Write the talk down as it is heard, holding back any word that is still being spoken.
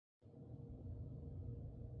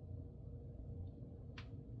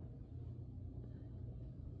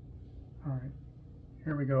right,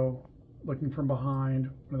 here we go. Looking from behind,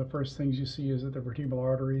 one of the first things you see is that the vertebral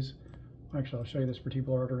arteries, actually I'll show you this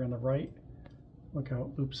vertebral artery on the right. Look how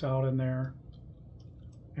it loops out in there.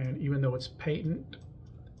 And even though it's patent,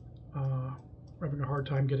 we're having a hard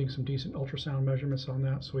time getting some decent ultrasound measurements on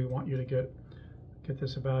that, so we want you to get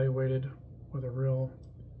this evaluated with a real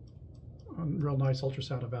nice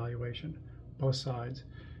ultrasound evaluation, both sides.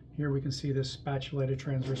 Here we can see this spatulated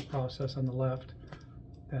transverse process on the left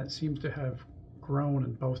that seems to have grown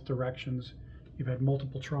in both directions. You've had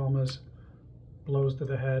multiple traumas, blows to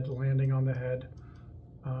the head, landing on the head.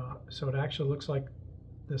 So it actually looks like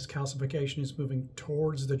this calcification is moving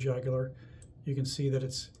towards the jugular. You can see that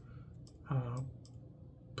it's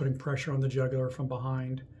putting pressure on the jugular from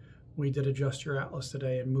behind. We did adjust your atlas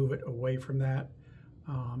today and move it away from that.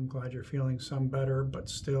 I'm glad you're feeling some better, but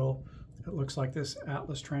still it looks like this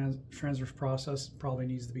atlas transverse process probably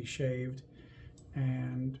needs to be shaved.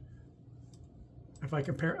 And if I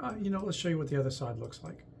compare, let's show you what the other side looks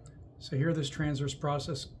like. So here this transverse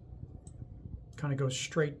process kind of goes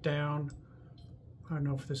straight down. I don't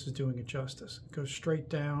know if this is doing it justice. It goes straight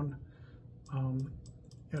down, and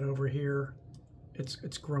over here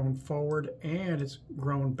it's grown forward and it's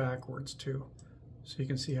grown backwards too. So you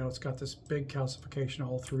can see how it's got this big calcification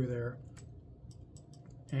all through there.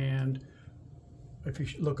 And if you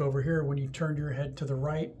look over here, when you turn your head to the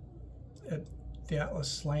right, the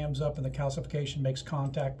atlas slams up and the calcification makes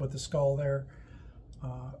contact with the skull there.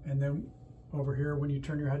 And then over here, when you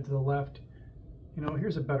turn your head to the left,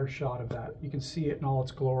 here's a better shot of that. You can see it in all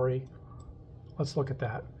its glory. Let's look at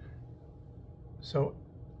that. So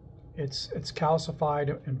it's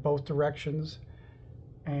calcified in both directions,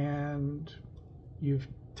 and you've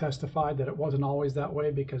testified that it wasn't always that way,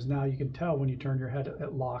 because now you can tell when you turn your head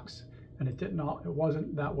it locks, and it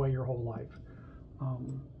wasn't that way your whole life.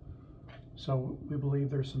 So we believe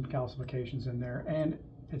there's some calcifications in there, and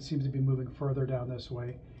it seems to be moving further down this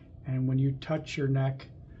way. And when you touch your neck,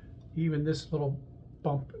 even this little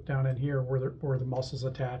bump down in here where the muscles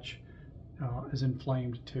attach is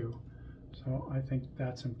inflamed too. So I think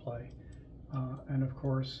that's in play. And of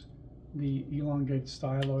course, the elongated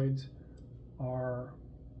styloids are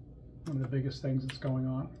one of the biggest things that's going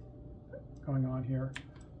on here.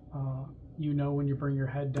 When you bring your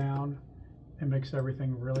head down, it makes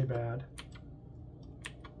everything really bad.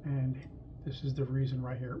 And this is the reason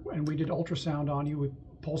right here. And we did ultrasound on you with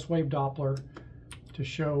pulse wave Doppler to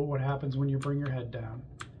show what happens when you bring your head down.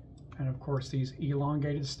 And of course, these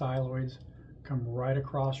elongated styloids come right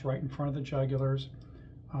across, right in front of the jugulars.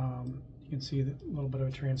 You can see a little bit of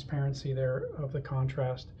a transparency there of the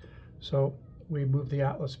contrast. So we moved the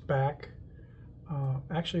atlas back.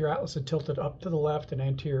 Actually, your atlas had tilted up to the left and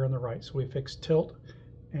anterior on the right. So we fixed tilt,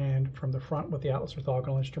 and from the front with the atlas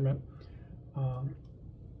orthogonal instrument,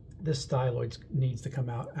 this styloid needs to come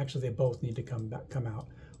out. Actually, they both need to come out.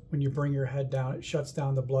 When you bring your head down, it shuts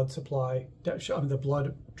down the blood supply, the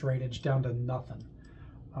blood drainage down to nothing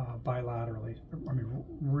bilaterally. I mean,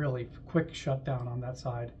 really quick shutdown on that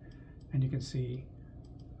side. And you can see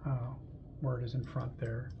where it is in front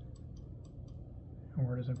there, and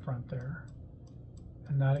where it is in front there.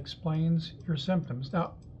 And that explains your symptoms.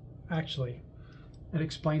 Now, actually, it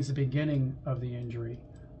explains the beginning of the injury.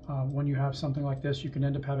 When you have something like this, you can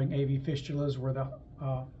end up having AV fistulas, where the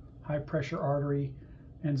high pressure artery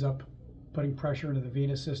ends up putting pressure into the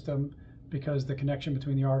venous system because the connection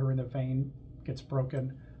between the artery and the vein gets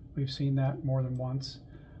broken. We've seen that more than once.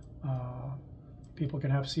 People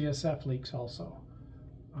can have CSF leaks also.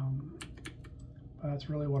 That's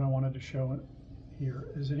really what I wanted to show here.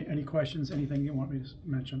 Is any questions, anything you want me to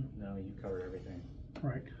mention? No, you covered everything.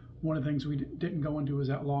 Right. One of the things we didn't go into is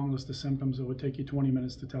that long list of symptoms. It would take you 20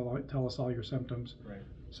 minutes to tell us all your symptoms. Right.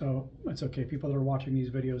 So it's okay. People that are watching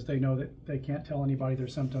these videos, they know that they can't tell anybody their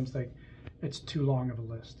symptoms. It's too long of a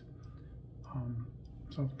list.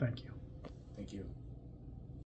 So thank you. Thank you.